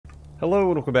Hello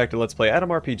and welcome back to Let's Play Adam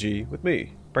RPG with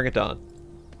me, Bring It On.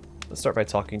 Let's start by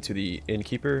talking to the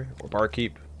innkeeper, or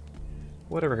barkeep,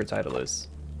 whatever her title is.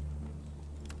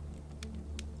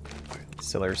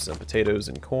 Sell her some potatoes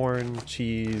and corn,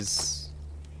 cheese.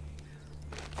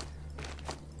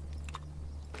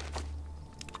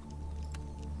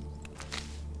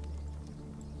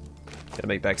 Gotta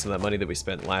make back some of that money that we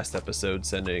spent last episode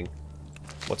sending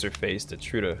what's-her-face to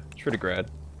Trudegrad.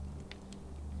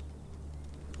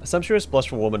 A sumptuous,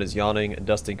 blushful woman is yawning and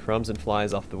dusting crumbs and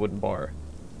flies off the wooden bar.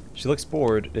 She looks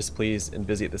bored, displeased, and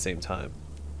busy at the same time.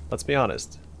 Let's be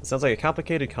honest, it sounds like a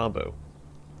complicated combo.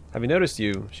 Having noticed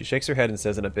you, she shakes her head and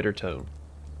says in a bitter tone,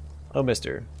 "Oh,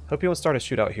 mister, hope you won't start a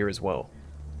shootout here as well.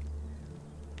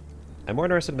 I'm more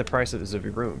interested in the prices of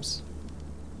your rooms.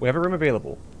 We have a room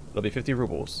available. It'll be 50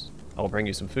 rubles. I will bring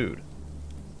you some food."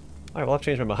 Alright, well I've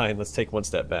changed my mind. Let's take one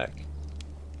step back.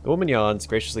 The woman yawns,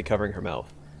 graciously covering her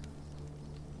mouth.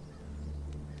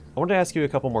 I wanted to ask you a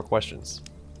couple more questions.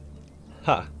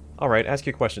 Ha! Alright, ask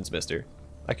your questions, mister.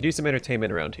 I could use some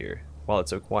entertainment around here, while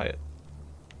it's so quiet.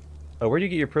 Oh, where do you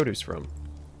get your produce from?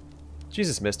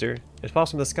 Jesus, mister. It falls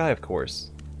from the sky, of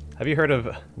course. Have you heard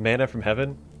of manna from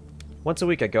heaven? Once a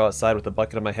week I go outside with a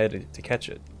bucket on my head to catch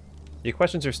it. Your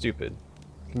questions are stupid.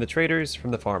 From the traders,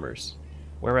 from the farmers.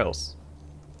 Where else?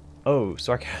 Oh,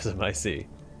 sarcasm, I see.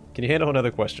 Can you handle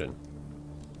another question?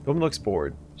 The woman looks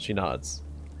bored. She nods.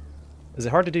 Is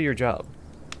it hard to do your job?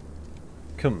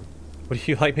 Come, would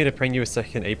you like me to bring you a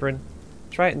second apron?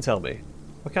 Try it and tell me.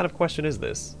 What kind of question is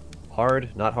this?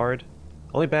 Hard, not hard?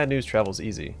 Only bad news travels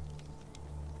easy.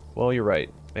 Well, you're right.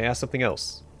 May I ask something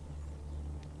else?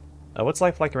 What's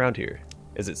life like around here?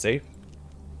 Is it safe?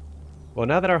 Well,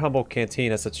 now that our humble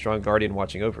canteen has such strong guardian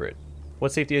watching over it,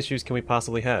 what safety issues can we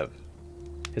possibly have?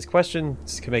 His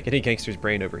questions can make any gangster's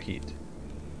brain overheat.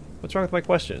 What's wrong with my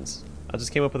questions? I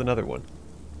just came up with another one.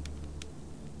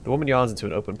 The woman yawns into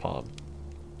an open palm.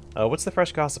 What's the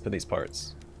fresh gossip in these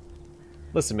parts?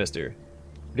 Listen, mister.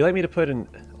 Would you like me to put an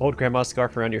old grandma's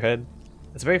scarf around your head?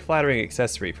 It's a very flattering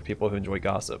accessory for people who enjoy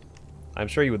gossip. I'm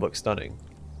sure you would look stunning.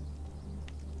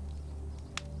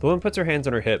 The woman puts her hands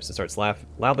on her hips and starts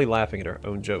loudly laughing at her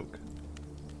own joke.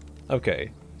 Okay,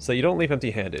 so you don't leave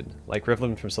empty-handed, like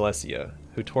Rivlin from Celestia,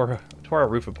 who tore our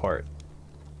roof apart.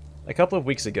 A couple of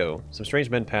weeks ago, some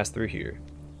strange men passed through here.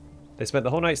 They spent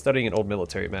the whole night studying an old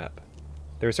military map.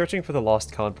 They were searching for the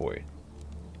lost convoy.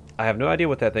 I have no idea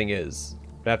what that thing is,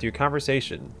 but after your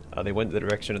conversation, they went in the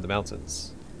direction of the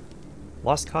mountains.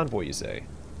 Lost convoy, you say?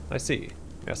 I see.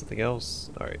 Got something else?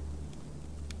 Alright.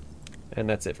 And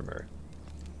that's it from her.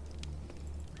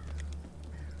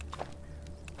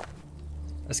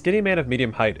 A skinny man of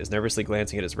medium height is nervously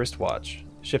glancing at his wristwatch,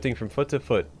 shifting from foot to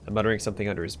foot and muttering something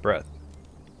under his breath.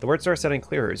 The words start sounding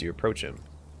clearer as you approach him.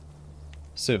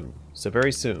 Soon, so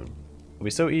very soon. It'll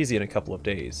be so easy in a couple of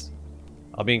days.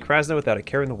 I'll be in Krasno without a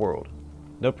care in the world.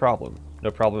 No problem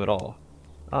at all.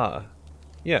 Ah,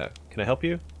 yeah, can I help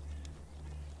you?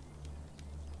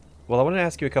 Well, I want to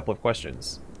ask you a couple of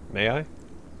questions. May I?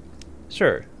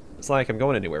 Sure, it's not like I'm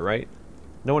going anywhere, right?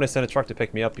 No one has sent a truck to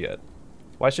pick me up yet.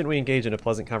 Why shouldn't we engage in a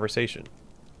pleasant conversation?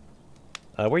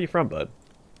 Where are you from, bud?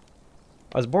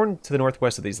 I was born to the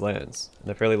northwest of these lands, in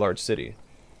a fairly large city.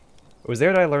 It was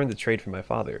there that I learned the trade from my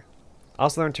father. I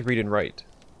also learned to read and write.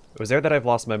 It was there that I've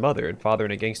lost my mother and father in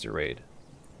a gangster raid.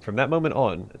 From that moment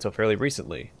on, until fairly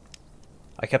recently,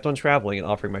 I kept on traveling and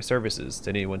offering my services to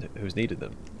anyone who's needed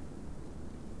them.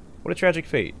 What a tragic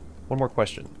fate. One more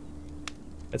question.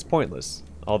 It's pointless,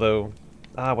 although...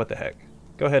 what the heck.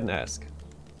 Go ahead and ask.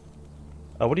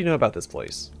 What do you know about this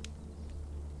place?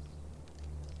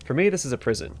 For me, this is a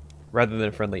prison, rather than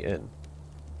a friendly inn.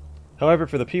 However,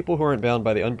 for the people who aren't bound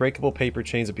by the unbreakable paper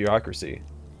chains of bureaucracy,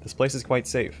 this place is quite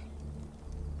safe.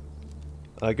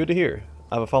 Good to hear.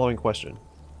 I have a following question.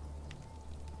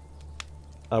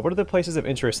 What are the places of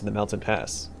interest in the Mountain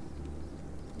Pass?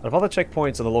 Out of all the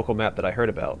checkpoints on the local map that I heard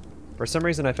about, for some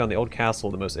reason I found the old castle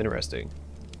the most interesting.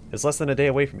 It's less than a day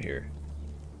away from here.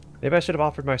 Maybe I should have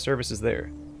offered my services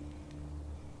there.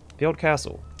 The old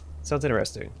castle. Sounds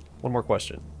interesting. One more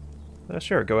question.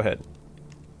 Sure, go ahead.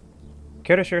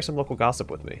 Care to share some local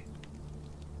gossip with me?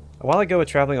 A while ago, a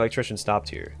traveling electrician stopped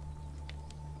here,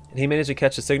 and he managed to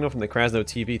catch a signal from the Krasno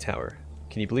TV tower.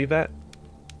 Can you believe that?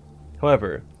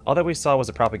 However, all that we saw was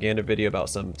a propaganda video about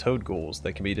some toad ghouls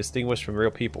that can be distinguished from real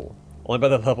people only by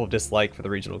the level of dislike for the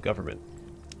regional government.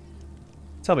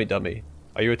 Tell me, dummy,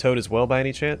 are you a toad as well by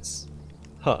any chance?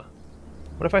 Huh.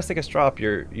 What if I stick a straw up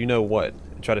your you-know-what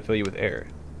and try to fill you with air,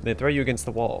 and then throw you against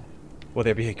the wall? Will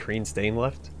there be a green stain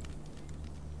left?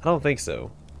 I don't think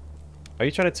so. Are you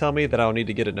trying to tell me that I'll need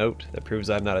to get a note that proves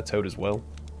I'm not a toad as well?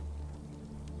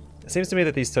 It seems to me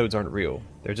that these toads aren't real.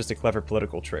 They're just a clever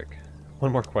political trick.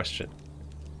 One more question.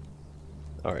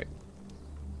 Alright.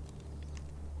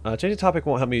 Changing topic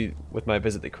won't help me with my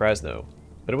visit to Krasno,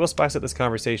 but it will spice up this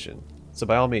conversation, so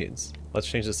by all means, let's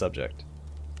change the subject.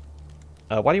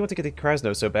 Why do you want to get to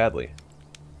Krasno so badly?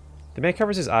 The man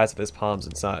covers his eyes with his palms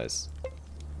and sighs.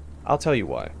 I'll tell you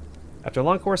why. After a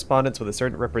long correspondence with a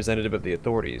certain representative of the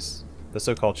authorities, the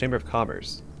so-called Chamber of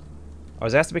Commerce, I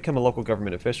was asked to become a local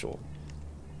government official.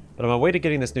 But on my way to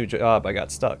getting this new job, I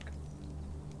got stuck.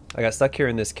 I got stuck here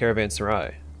in this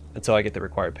Caravanserai until I get the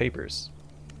required papers.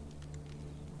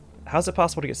 How's it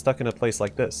possible to get stuck in a place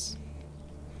like this?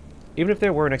 Even if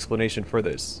there were an explanation for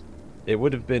this, it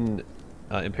would have been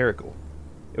empirical.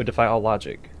 It would defy all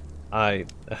logic. I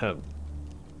got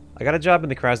a job in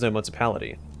the Krasno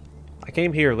municipality. I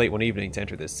came here late one evening to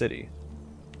enter this city.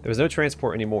 There was no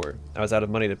transport anymore. I was out of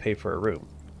money to pay for a room.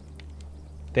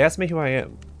 They asked me who I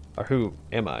am, or who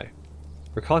am I.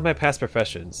 Recalling my past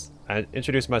professions, I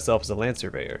introduced myself as a land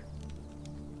surveyor.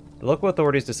 The local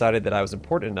authorities decided that I was an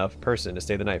important enough person to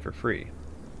stay the night for free.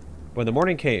 When the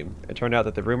morning came, it turned out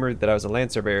that the rumor that I was a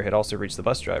land surveyor had also reached the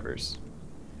bus drivers,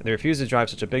 and they refused to drive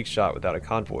such a big shot without a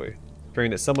convoy,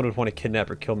 fearing that someone would want to kidnap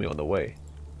or kill me on the way.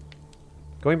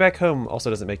 Going back home also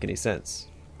doesn't make any sense,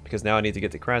 because now I need to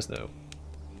get to Krasno.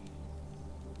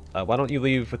 Why don't you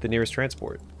leave with the nearest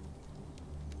transport?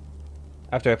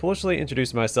 After I foolishly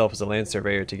introduced myself as a land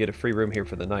surveyor to get a free room here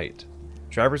for the night,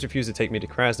 drivers refused to take me to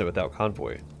Krasno without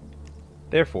convoy.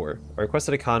 Therefore, I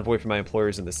requested a convoy from my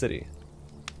employers in the city.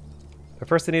 But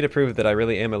first I need to prove that I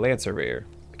really am a land surveyor,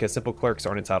 because simple clerks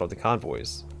aren't entitled to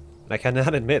convoys. And I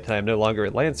cannot admit that I am no longer a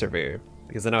land surveyor,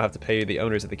 because then I'll have to pay the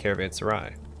owners of the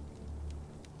Caravanserai.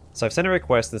 So I've sent a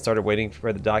request and started waiting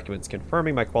for the documents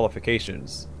confirming my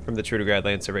qualifications from the Trudograd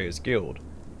Land Surveyors Guild,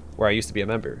 where I used to be a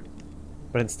member.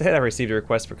 But instead I received a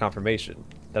request for confirmation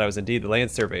that I was indeed the land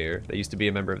surveyor that used to be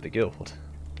a member of the guild.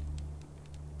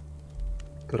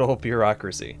 Good old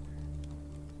bureaucracy.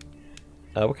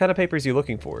 What kind of papers are you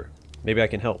looking for? Maybe I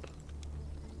can help.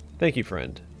 Thank you,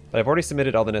 friend, but I've already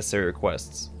submitted all the necessary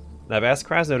requests, and I've asked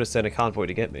Krasno to send a convoy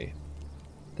to get me.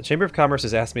 The Chamber of Commerce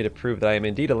has asked me to prove that I am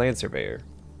indeed a land surveyor.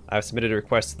 I've submitted a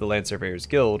request to the Land Surveyors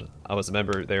Guild. I was a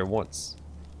member there once.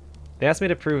 They asked me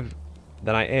to prove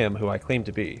that I am who I claim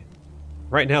to be.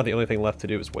 Right now, the only thing left to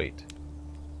do is wait.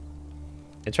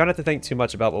 And try not to think too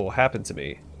much about what will happen to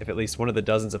me if at least one of the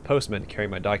dozens of postmen carrying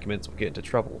my documents will get into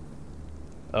trouble.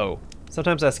 Oh,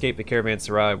 sometimes I escape the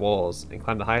Caravanserai walls and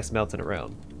climb the highest mountain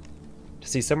around, to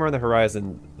see somewhere on the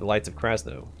horizon the lights of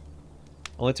Krasno,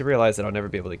 only to realize that I'll never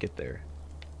be able to get there.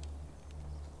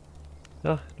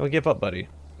 No, don't give up, buddy.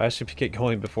 I should get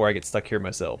going before I get stuck here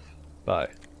myself. Bye.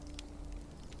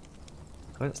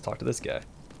 Alright, let's talk to this guy.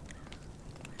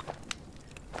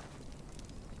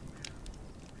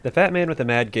 The fat man with the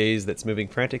mad gaze that's moving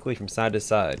frantically from side to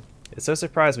side is so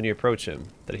surprised when you approach him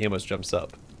that he almost jumps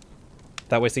up.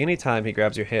 Without wasting any time, he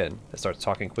grabs your hand and starts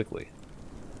talking quickly.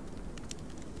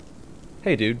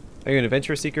 Hey dude, are you an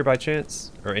adventure seeker by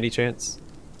chance? Or any chance?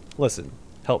 Listen,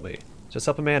 help me. Just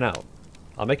help a man out.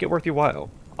 I'll make it worth your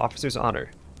while. Officer's honor.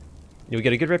 You'll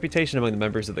get a good reputation among the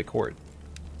members of the court.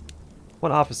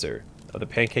 One officer of the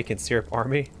Pancake and Syrup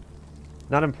Army?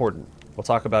 Not important. We'll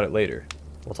talk about it later.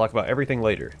 We'll talk about everything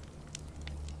later.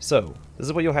 So, this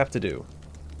is what you'll have to do.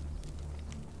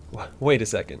 Wait a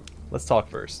second. Let's talk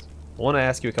first. I want to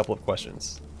ask you a couple of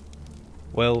questions.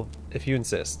 Well, if you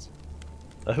insist.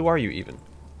 Who are you even?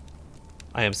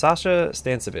 I am Sasha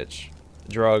Stancevich,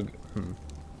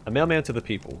 a mailman to the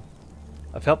people.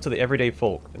 I've helped to the everyday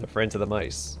folk and a friend to the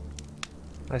mice.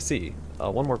 I see.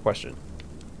 One more question.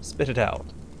 Spit it out.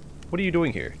 What are you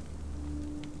doing here?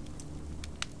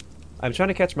 I'm trying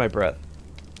to catch my breath.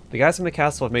 The guys from the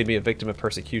castle have made me a victim of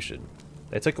persecution.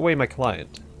 They took away my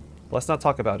client. But let's not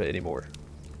talk about it anymore.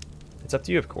 It's up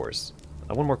to you, of course.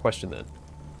 One more question then.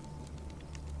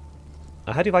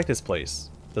 How do you like this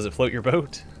place? Does it float your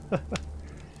boat?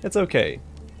 It's okay,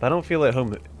 but I don't feel at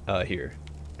home here.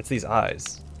 It's these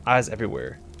eyes. Eyes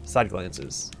everywhere. Side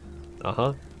glances.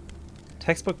 Uh-huh.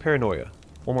 Textbook paranoia.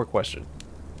 One more question.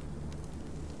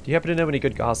 Do you happen to know any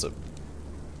good gossip?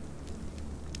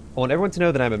 I want everyone to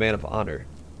know that I'm a man of honor,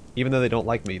 even though they don't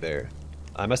like me there.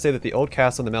 I must say that the old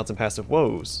castle on the Mountain Pass of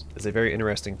Woes is a very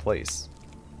interesting place.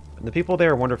 And the people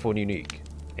there are wonderful and unique.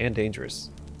 And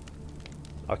dangerous.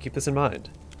 I'll keep this in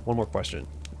mind. One more question.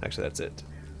 Actually, that's it.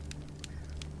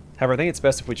 However, I think it's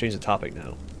best if we change the topic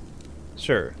now.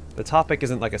 Sure, the topic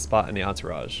isn't like a spot in the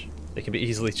entourage. It can be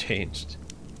easily changed.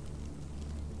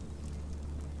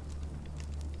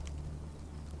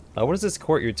 What is this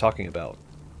court you're talking about?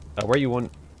 Where you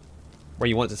want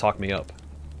to talk me up?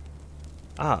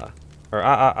 Ah, Or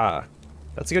ah.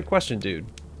 That's a good question, dude.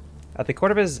 At the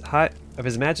court of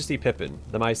His Majesty Pippin,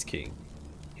 the Mice King.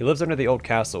 He lives under the old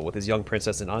castle with his young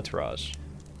princess and entourage.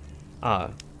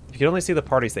 Ah, if you could only see the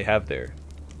parties they have there.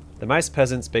 The mice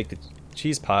peasants bake the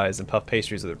cheese pies and puff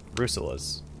pastries of the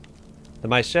russellas. The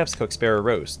mice chefs cook sparrow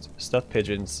roast, stuffed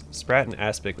pigeons, sprat and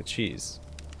aspic with cheese.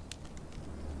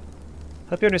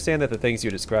 Help you understand that the things you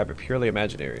describe are purely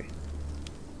imaginary.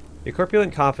 Your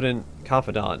corpulent,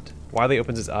 confidant widely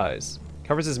opens his eyes,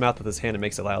 covers his mouth with his hand and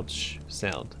makes a loud shh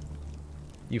sound.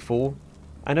 You fool.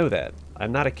 I know that.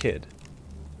 I'm not a kid.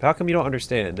 But how come you don't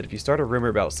understand that if you start a rumor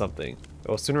about something, it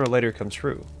will sooner or later come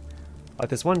true? Like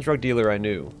this one drug dealer I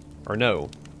knew. Or no,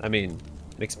 I mean,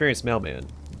 an experienced mailman.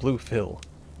 Blue Phil.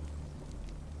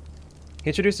 He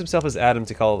introduced himself as Adam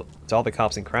to all the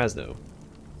cops in Krasno.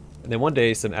 And then one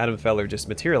day, some Adam feller just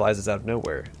materializes out of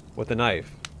nowhere, with a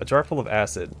knife, a jar full of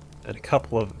acid, and a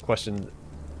couple of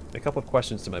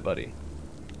questions to my buddy.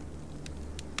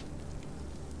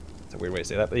 It's a weird way to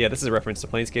say that, but yeah, this is a reference to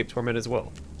Planescape Torment as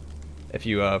well. If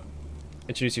you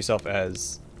introduce yourself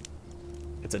as,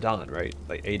 it's Adon, right?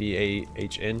 Like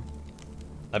Adahn.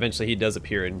 Eventually, he does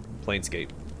appear in Planescape,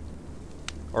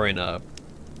 or in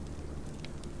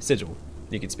Sigil.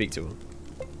 You can speak to him.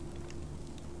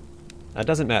 Now, it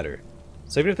doesn't matter.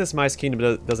 So even if this mice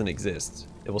kingdom doesn't exist,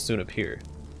 it will soon appear.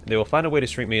 And they will find a way to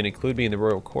shrink me and include me in the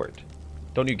royal court.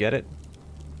 Don't you get it?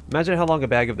 Imagine how long a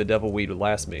bag of the devil weed would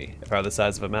last me if I were the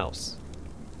size of a mouse.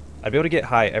 I'd be able to get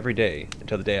high every day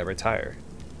until the day I retire.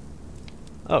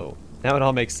 Oh, now it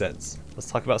all makes sense. Let's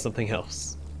talk about something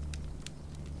else.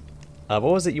 What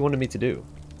was it you wanted me to do?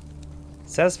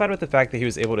 Satisfied with the fact that he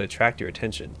was able to attract your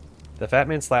attention, the fat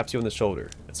man slaps you on the shoulder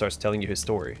and starts telling you his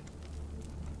story.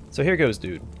 So here goes,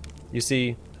 dude. You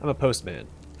see, I'm a postman.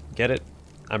 Get it?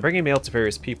 I'm bringing mail to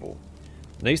various people.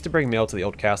 And I used to bring mail to the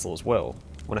old castle as well,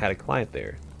 when I had a client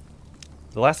there.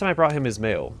 The last time I brought him his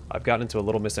mail, I've gotten into a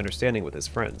little misunderstanding with his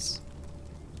friends.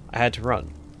 I had to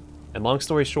run. And long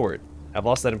story short, I've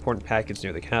lost that important package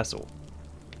near the castle.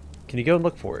 Can you go and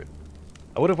look for it?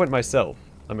 I would have went myself.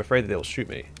 I'm afraid that they'll shoot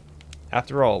me.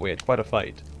 After all, we had quite a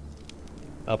fight.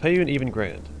 I'll pay you an even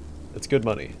grand. It's good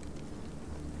money.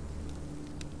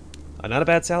 Not a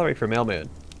bad salary for a mailman.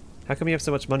 How come you have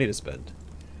so much money to spend?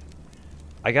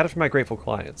 I got it from my grateful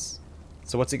clients.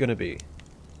 So what's it gonna be?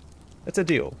 It's a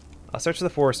deal. I'll search the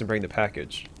forest and bring the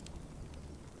package.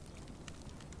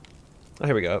 Oh,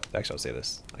 here we go. Actually, I'll say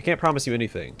this. I can't promise you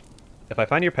anything. If I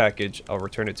find your package, I'll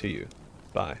return it to you.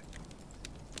 Bye.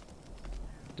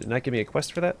 Did not give me a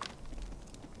quest for that?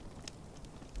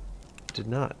 Did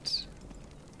not.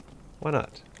 Why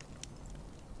not?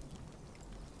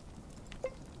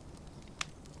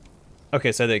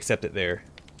 Okay, so they accept it there.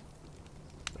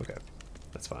 Okay,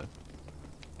 that's fine.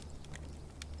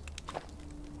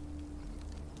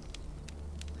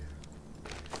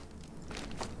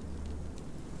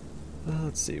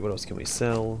 Let's see, what else can we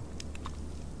sell?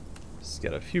 Just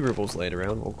got a few rubles laying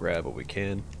around. We'll grab what we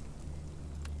can.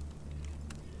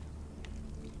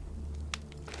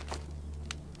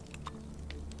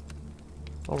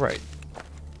 Alright.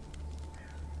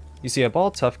 You see a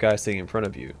bald, tough guy sitting in front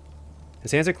of you.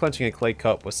 His hands are clenching a clay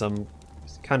cup with some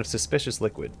kind of suspicious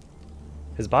liquid.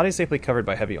 His body is safely covered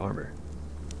by heavy armor.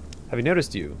 Having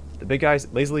noticed you, the big guy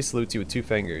lazily salutes you with 2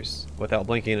 fingers, without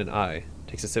blinking an eye,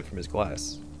 takes a sip from his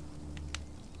glass.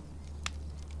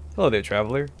 Hello there,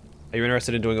 traveler. Are you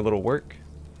interested in doing a little work?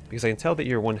 Because I can tell that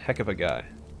you're one heck of a guy.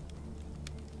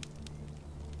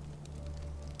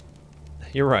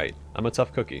 You're right, I'm a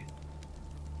tough cookie.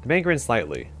 The man grins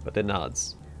slightly, but then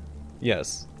nods.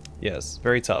 Yes,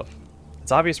 very tough.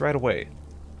 It's obvious right away.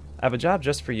 I have a job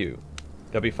just for you.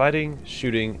 There'll be fighting,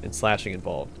 shooting, and slashing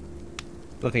involved.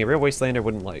 Nothing a real wastelander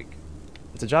wouldn't like.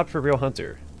 It's a job for a real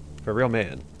hunter. For a real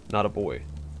man, not a boy.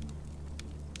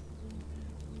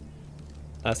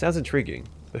 Sounds intriguing,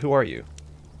 but who are you?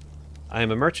 I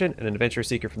am a merchant and an adventure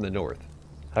seeker from the north.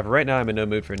 However, right now I'm in no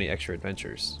mood for any extra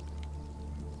adventures.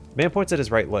 The man points at his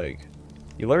right leg.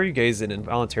 You lower your gaze and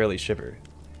involuntarily shiver.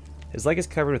 His leg is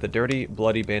covered with a dirty,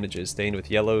 bloody bandages stained with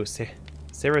yellow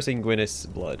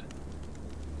Sarasanguinis blood.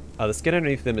 The skin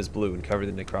underneath them is blue and covered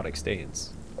in necrotic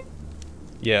stains.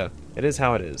 Yeah, it is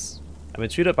how it is. I've been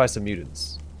chewed up by some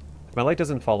mutants. If my leg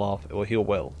doesn't fall off, it will heal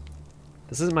well.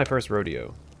 This isn't my first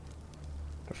rodeo.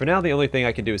 But for now, the only thing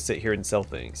I can do is sit here and sell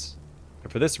things.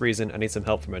 And for this reason, I need some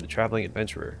help from a traveling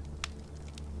adventurer.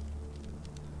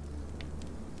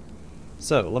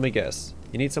 So, let me guess.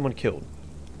 You need someone killed.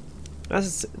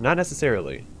 Not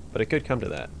necessarily, but it could come to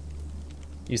that.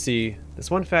 You see,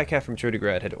 this one fat cat from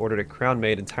Trudograd had ordered a crown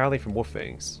made entirely from wolf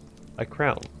fangs. A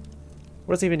crown.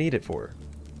 What does he even need it for?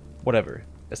 Whatever,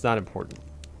 it's not important.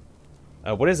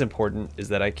 What is important is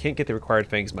that I can't get the required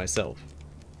fangs myself.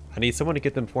 I need someone to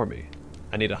get them for me.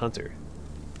 I need a hunter.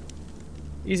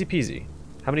 Easy peasy.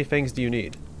 How many fangs do you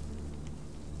need?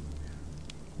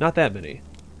 Not that many.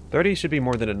 30 should be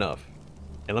more than enough.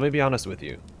 And let me be honest with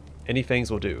you. Any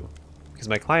fangs will do. Because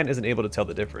my client isn't able to tell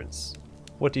the difference.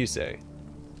 What do you say?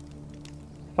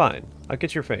 Fine. I'll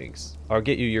get your fangs. Or I'll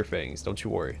get you your fangs, don't you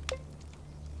worry.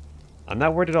 I'm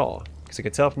not worried at all, because I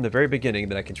could tell from the very beginning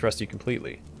that I can trust you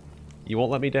completely. You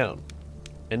won't let me down.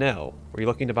 And now, were you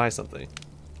looking to buy something?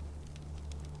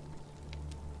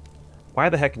 Why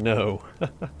the heck no?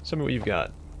 Show me what you've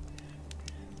got.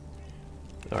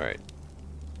 Alright.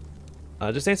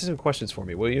 Just answer some questions for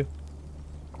me, will you?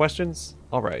 Questions?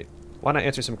 Alright. Why not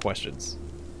answer some questions?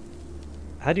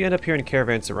 How'd you end up here in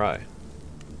Caravanserai?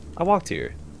 I walked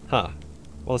here. Huh.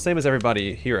 Well, the same as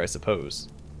everybody here, I suppose.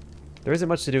 There isn't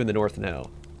much to do in the north now.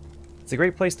 It's a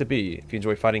great place to be if you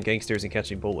enjoy fighting gangsters and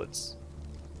catching bullets.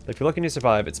 But if you're looking to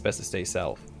survive, it's best to stay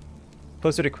south.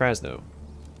 Closer to Krasno.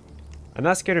 I'm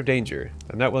not scared of danger,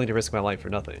 but I'm not willing to risk my life for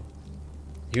nothing.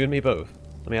 You and me both.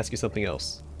 Let me ask you something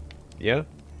else. Yeah?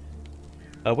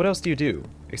 What else do you do,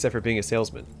 except for being a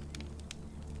salesman?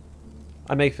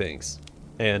 I make things.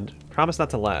 And, promise not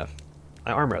to laugh,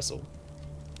 I arm wrestle.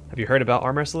 Have you heard about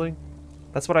arm wrestling?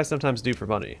 That's what I sometimes do for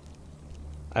money.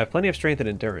 I have plenty of strength and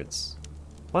endurance.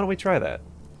 Why don't we try that?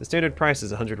 The standard price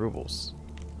is 100 rubles.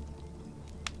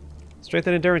 Strength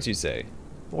and endurance, you say?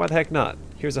 Well, why the heck not?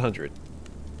 Here's 100.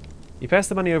 You pass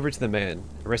the money over to the man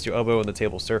and rest your elbow on the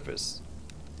table's surface.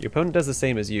 Your opponent does the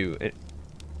same as you. I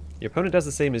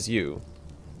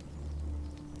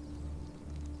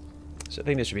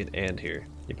think there should be an and here.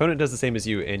 Your opponent does the same as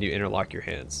you, and you interlock your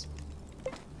hands.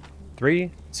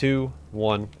 3, 2,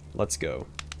 1, let's go.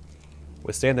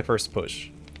 Withstand the first push.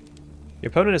 Your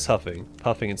opponent is huffing,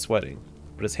 puffing, and sweating,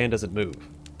 but his hand doesn't move.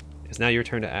 It's now your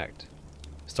turn to act.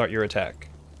 Start your attack.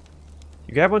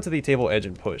 You grab onto the table edge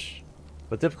and push.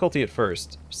 With difficulty at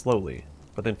first, slowly,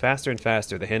 but then faster and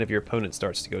faster the hand of your opponent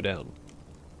starts to go down.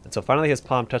 Until finally his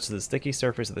palm touches the sticky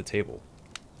surface of the table.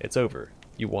 It's over.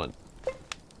 You won.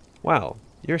 Wow,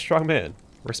 you're a strong man.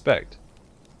 Respect.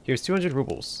 Here's 200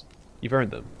 rubles. You've earned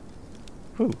them.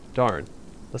 Whew, darn.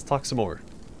 Let's talk some more.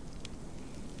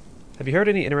 Have you heard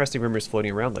any interesting rumors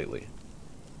floating around lately?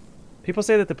 People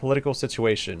say that the political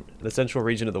situation in the central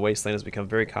region of the wasteland has become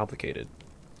very complicated.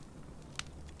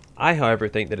 I, however,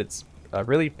 think that it's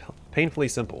really painfully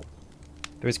simple.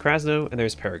 There's Krasno and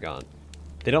there's Paragon.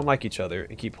 They don't like each other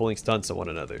and keep pulling stunts on one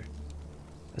another.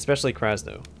 Especially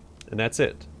Krasno. And that's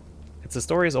it. It's a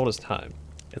story as old as time.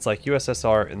 It's like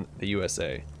USSR and the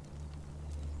USA.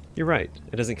 You're right.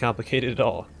 It isn't complicated at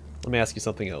all. Let me ask you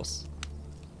something else.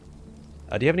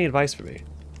 Do you have any advice for me?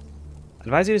 I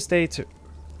advise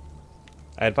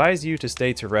you to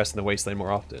stay to rest in the wasteland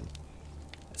more often.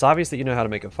 It's obvious that you know how to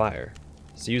make a fire,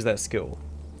 so use that skill.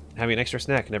 Having an extra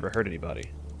snack can never hurt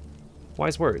anybody.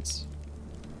 Wise words.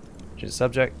 Change the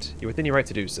subject. You're within your right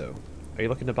to do so. Are you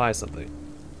looking to buy something?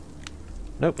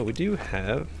 Nope, but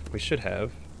we should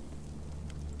have.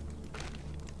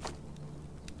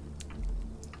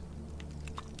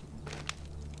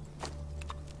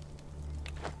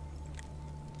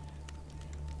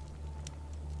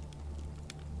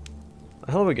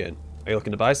 Hello again. Are you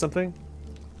looking to buy something?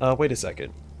 Wait a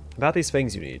second. About these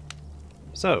things you need.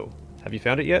 So, have you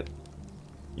found it yet?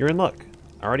 You're in luck.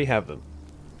 I already have them.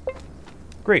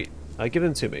 Great. Give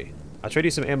them to me. I'll trade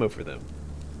you some ammo for them.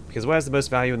 Because what has the most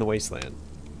value in the wasteland?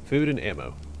 Food and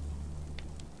ammo.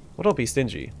 Well, don't be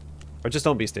stingy. Or just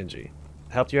don't be stingy.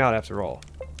 I helped you out after all.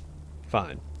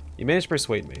 Fine. You managed to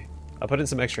persuade me. I'll put in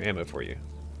some extra ammo for you.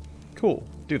 Cool.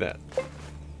 Do that.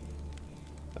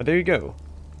 There you go.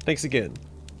 Thanks again.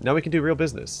 Now we can do real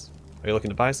business. Are you looking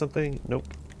to buy something? Nope.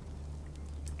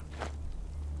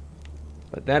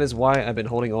 But that is why I've been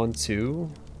holding on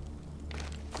to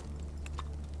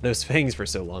those fangs for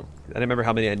so long. I don't remember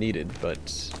how many I needed, but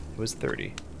it was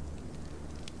 30.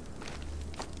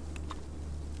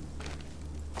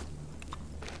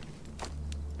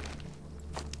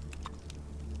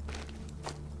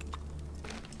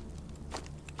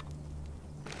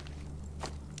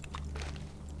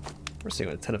 We're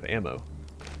seeing a ton of ammo.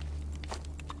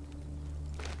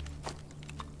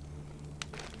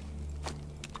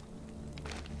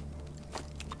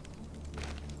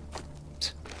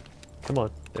 Come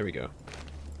on, there we go.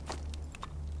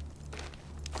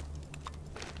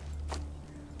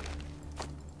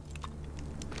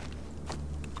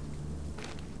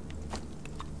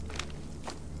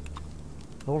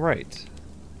 Alright.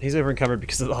 He's over encumbered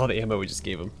because of all the ammo we just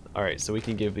gave him. Alright, so we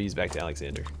can give these back to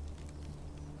Alexander.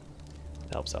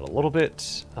 Helps out a little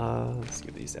bit. Let's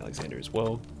give these to Alexander as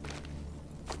well.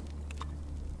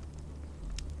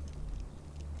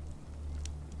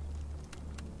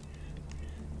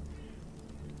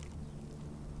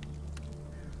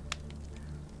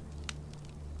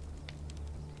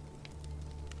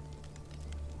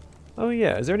 Oh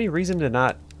yeah, is there any reason to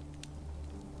not...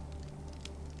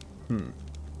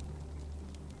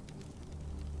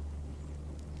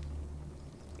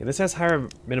 Yeah, this has higher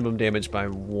minimum damage by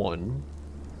 1.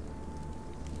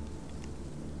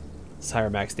 It's higher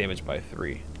max damage by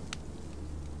 3.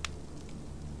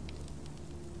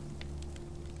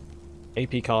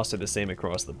 AP costs are the same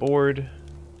across the board.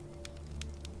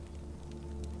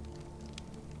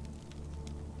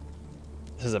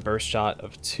 This is a burst shot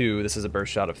of 2. This is a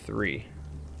burst shot of 3.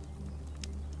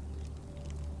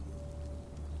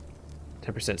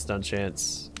 10% stun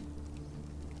chance.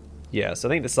 Yeah, so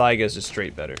I think the Saiga is just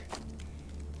straight better.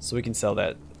 So we can sell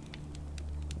that,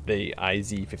 the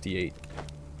IZ58,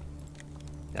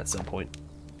 at some point.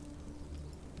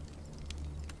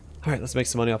 Alright, let's make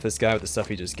some money off this guy with the stuff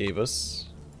he just gave us.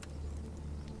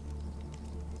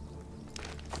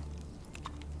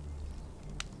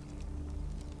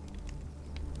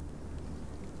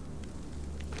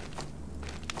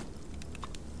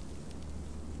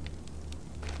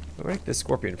 Where did I get this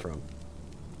scorpion from?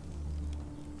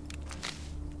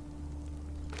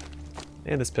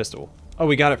 And this pistol. Oh,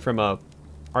 we got it from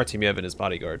Artemiev and his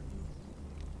bodyguard.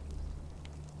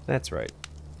 That's right.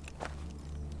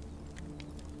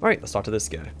 Alright, let's talk to this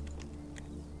guy.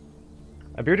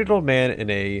 A bearded old man in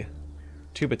a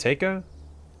tubateca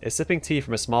is sipping tea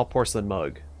from a small porcelain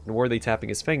mug, unworthily tapping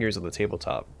his fingers on the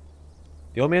tabletop.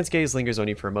 The old man's gaze lingers on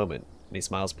you for a moment, and he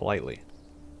smiles politely.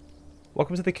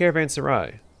 Welcome to the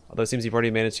Caravanserai, although it seems you've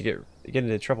already managed to get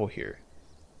into trouble here.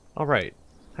 Alright.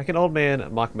 How can old man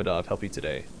Makhmadov help you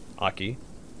today, Aki?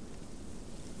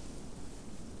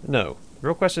 No. The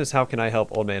real question is how can I help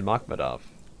old man Makhmadov?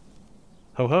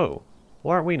 Ho ho.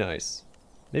 Well, aren't we nice?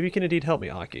 Maybe you can indeed help me,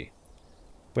 Aki.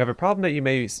 We have a problem that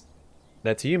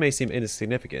to you may seem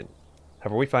insignificant.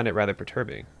 However, we find it rather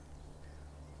perturbing.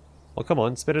 Well, come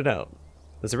on, spit it out.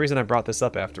 There's a reason I brought this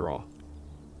up after all.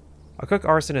 Our cook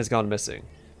Arson has gone missing.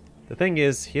 The thing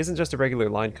is, he isn't just a regular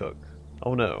line cook.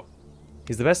 Oh no.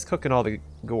 He's the best cook in all the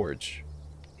gorge.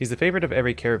 He's the favorite of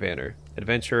every caravaner,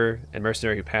 adventurer, and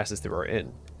mercenary who passes through our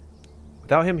inn.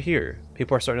 Without him here,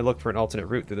 people are starting to look for an alternate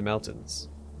route through the mountains.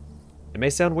 It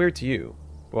may sound weird to you,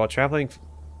 but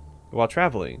while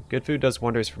traveling, good food does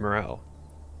wonders for morale.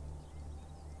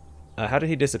 How did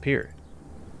he disappear?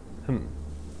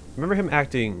 Remember him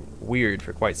acting weird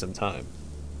for quite some time.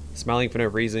 Smiling for no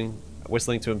reason,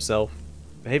 whistling to himself,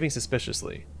 behaving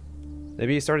suspiciously.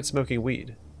 Maybe he started smoking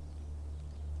weed.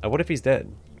 What if he's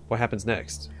dead? What happens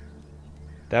next?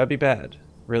 That would be bad.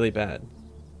 Really bad.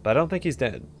 But I don't think he's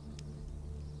dead.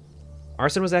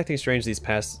 Arson was acting strange these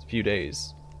past few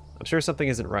days. I'm sure something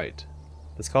isn't right.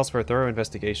 This calls for a thorough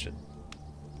investigation.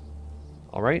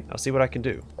 Alright, I'll see what I can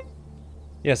do.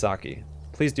 Yes, Aki.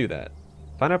 Please do that.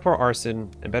 Find out poor Arson,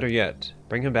 and better yet,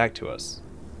 bring him back to us.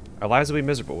 Our lives will be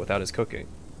miserable without his cooking.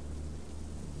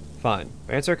 Fine,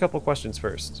 but answer a couple questions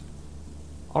first.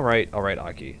 Alright,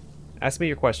 Aki. Ask me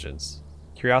your questions.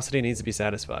 Curiosity needs to be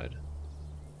satisfied.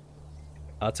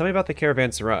 Tell me about the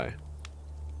Caravanserai.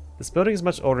 This building is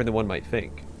much older than one might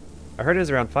think. I heard it is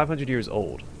around 500 years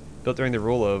old, built during the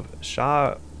rule of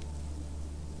Shah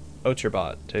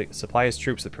Ocherbat to supply his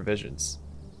troops with provisions.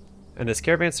 And this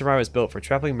Caravanserai was built for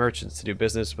traveling merchants to do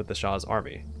business with the Shah's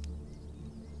army.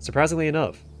 Surprisingly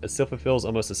enough, it still fulfills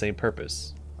almost the same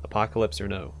purpose, apocalypse or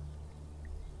no.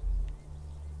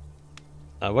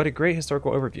 What a great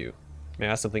historical overview. May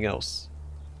I ask something else?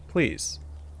 Please.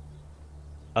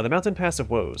 The Mountain Pass of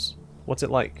Woes. What's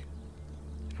it like?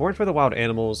 If it weren't for the wild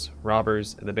animals,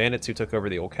 robbers, and the bandits who took over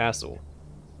the old castle,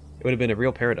 it would have been a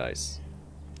real paradise.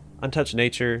 Untouched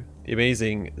nature, the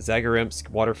amazing Zagaremsk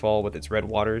waterfall with its red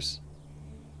waters,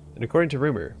 and according to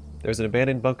rumor, there's an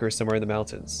abandoned bunker somewhere in the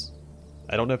mountains.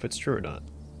 I don't know if it's true or not.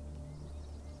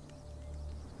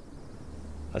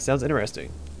 That sounds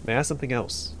interesting. May I ask something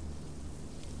else?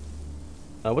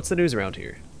 What's the news around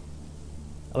here?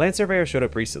 A land surveyor showed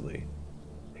up recently.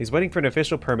 He's waiting for an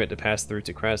official permit to pass through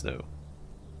to Krasno.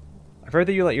 I've heard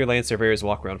that you let your land surveyors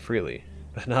walk around freely,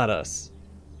 but not us.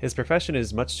 His profession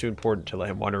is much too important to let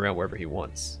him wander around wherever he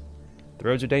wants. The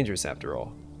roads are dangerous after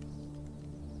all.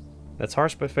 That's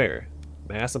harsh but fair.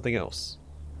 May I ask something else?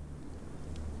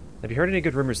 Have you heard any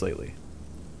good rumors lately?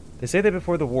 They say that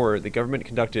before the war, the government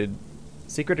conducted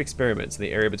secret experiments in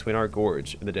the area between our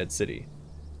gorge and the Dead City.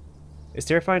 It's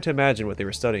terrifying to imagine what they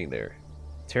were studying there.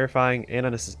 Terrifying and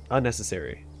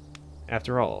unnecessary.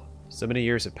 After all, so many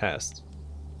years have passed.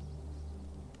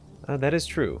 That is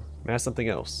true. May I ask something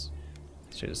else?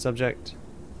 Change the subject.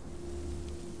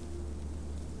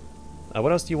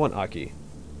 What else do you want, Aki?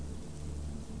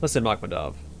 Listen,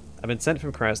 Makhmadov. I've been sent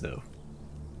from Krasno.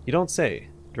 You don't say.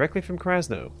 Directly from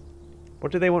Krasno.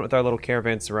 What do they want with our little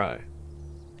caravanserai?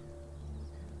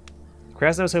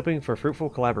 Krasnow's hoping for fruitful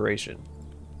collaboration.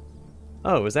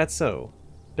 Oh, is that so?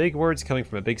 Big words coming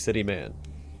from a big city man.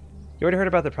 You already heard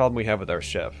about the problem we have with our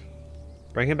chef.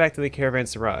 Bring him back to the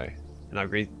caravanserai,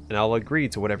 and I'll agree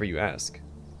to whatever you ask.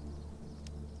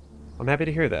 I'm happy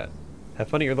to hear that. Have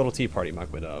fun at your little tea party,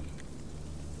 Makhmedov.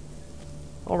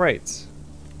 Alright.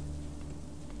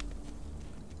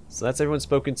 So that's everyone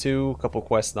spoken to, a couple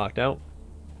quests knocked out.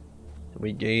 And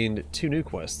we gained 2 new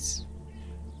quests.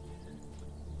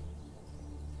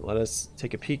 Let us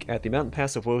take a peek at the Mountain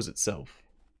Pass of Woes itself.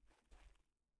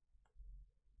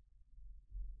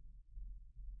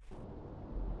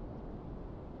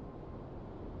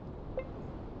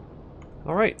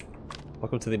 Alright,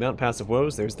 welcome to the Mountain Pass of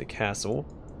Woes. There's the castle.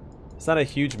 It's not a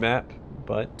huge map,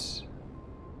 but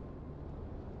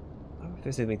I don't know if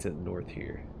there's anything to the north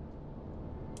here.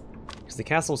 Because the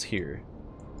castle's here.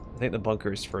 I think the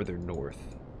bunker is further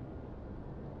north.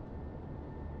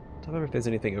 Don't remember if there's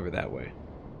anything over that way.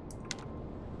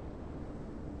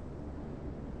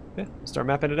 Yeah, start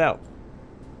mapping it out.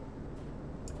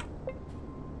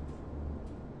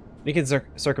 You can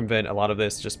circumvent a lot of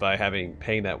this just by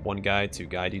paying that one guy to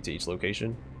guide you to each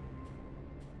location.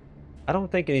 I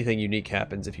don't think anything unique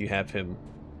happens if you have him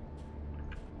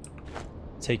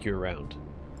take you around.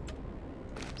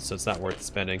 So it's not worth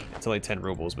spending. It's only 10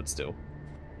 rubles, but still.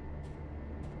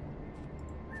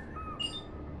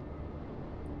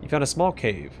 You found a small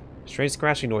cave. Strange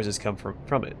scratching noises come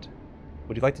from it.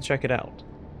 Would you like to check it out?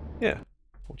 Yeah,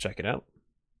 we'll check it out.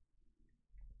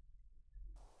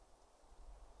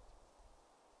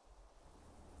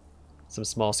 Some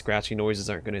small scratching noises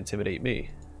aren't going to intimidate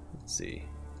me. Let's see.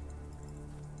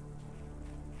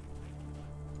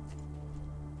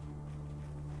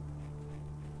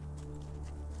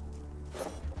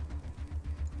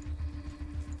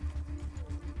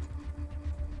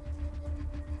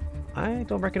 I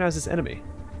don't recognize this enemy.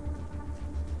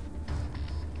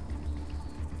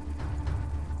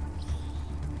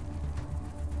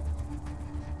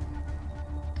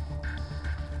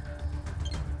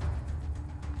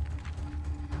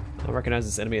 I don't recognize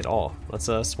this enemy at all. Let's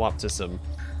swap to some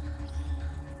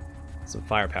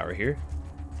firepower here.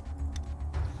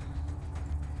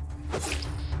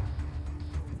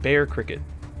 Bear cricket.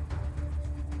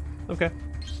 Okay.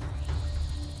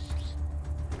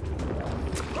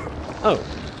 Oh,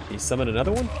 he summoned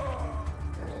another one?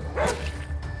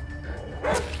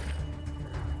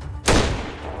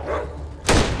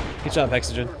 Good job,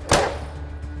 Hexogen.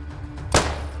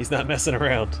 He's not messing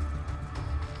around.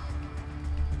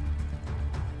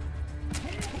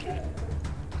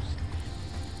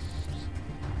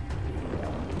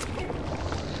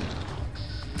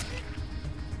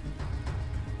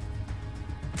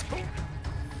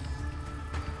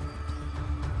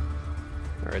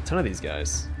 Alright, a ton of these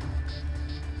guys.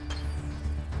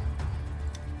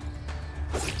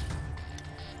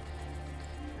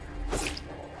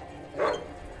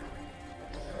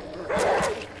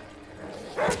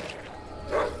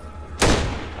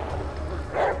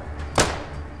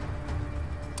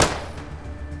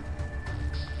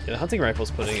 Yeah, the hunting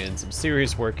rifle's putting in some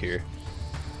serious work here.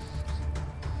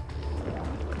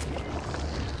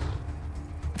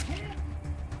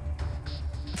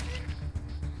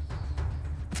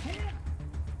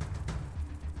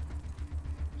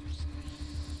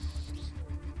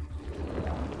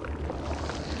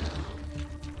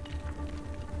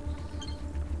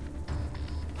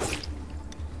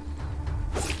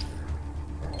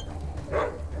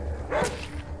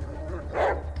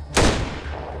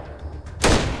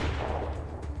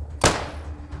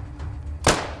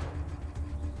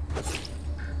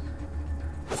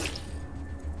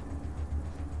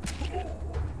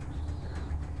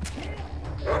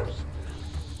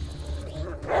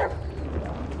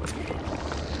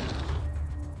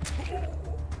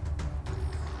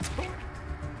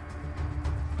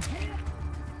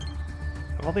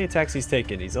 Of all the attacks he's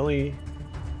taken, he's only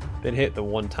been hit the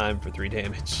one time for 3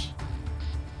 damage.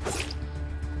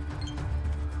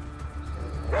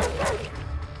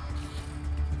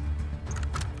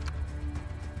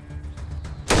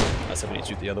 Somebody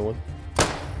shoot the other one.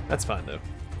 That's fine though.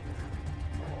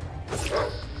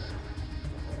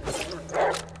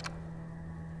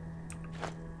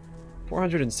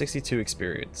 $462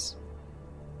 experience.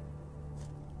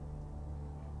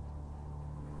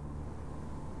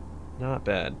 Not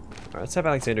bad. Alright, let's have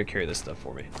Alexander carry this stuff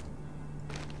for me.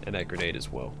 And that grenade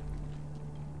as well.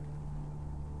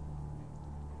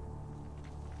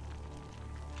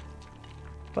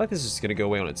 I feel like this is just going to go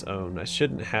away on its own. I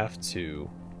shouldn't have to...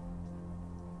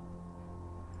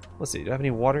 Let's see, do I have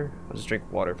any water? I'll just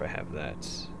drink water if I have that.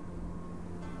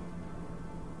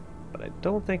 but I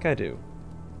don't think I do.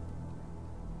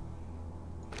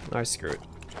 Alright, screw it.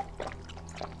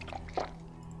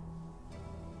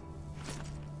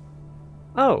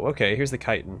 Oh, okay, here's the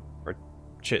chitin, or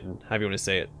chitin, however you want to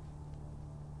say it.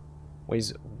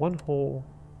 Weighs one whole...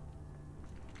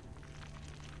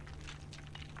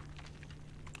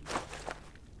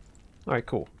 Alright,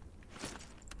 cool.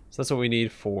 So that's what we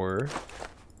need for...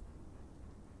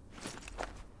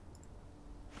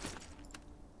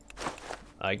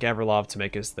 Gavrilov to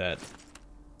make us that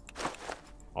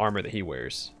armor that he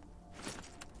wears.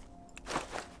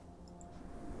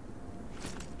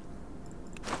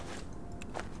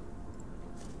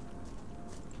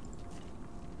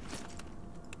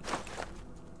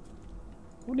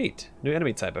 Oh, neat. New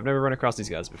enemy type. I've never run across these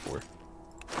guys before.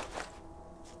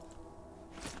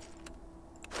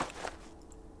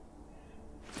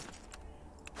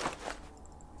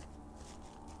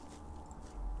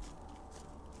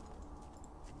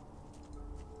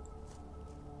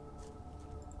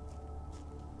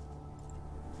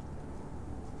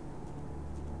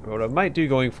 What I might do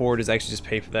going forward is actually just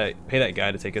pay that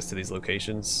guy to take us to these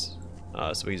locations,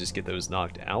 so we can just get those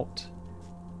knocked out.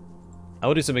 I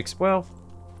will do some well.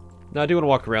 No, I do want to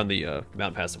walk around the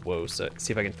Mountain Pass of Woes, so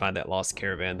see if I can find that lost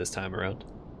caravan this time around.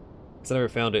 Because I never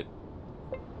found it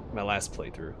in my last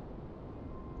playthrough.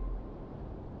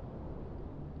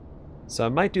 So I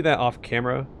might do that off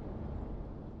camera.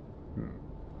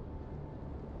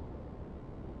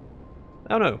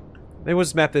 I don't know. Maybe we'll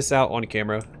just map this out on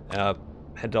camera.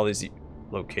 Head to all these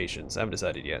locations. I haven't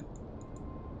decided yet.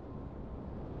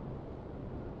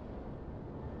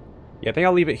 Yeah, I think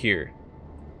I'll leave it here.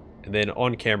 And then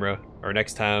on camera, or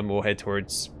next time, we'll head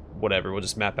towards whatever. We'll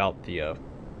just map out the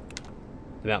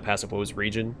Mountain Pass of Woes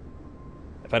region.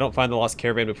 If I don't find the lost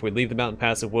caravan before we leave the Mountain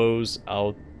Pass of Woes,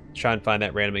 I'll try and find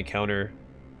that random encounter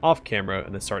off camera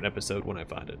and then start an episode when I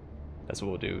find it. That's what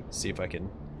we'll do. See if I can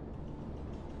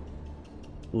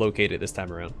locate it this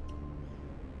time around.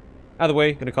 Either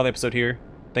way, gonna call the episode here.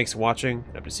 Thanks for watching, and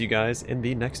I hope to see you guys in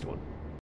the next one.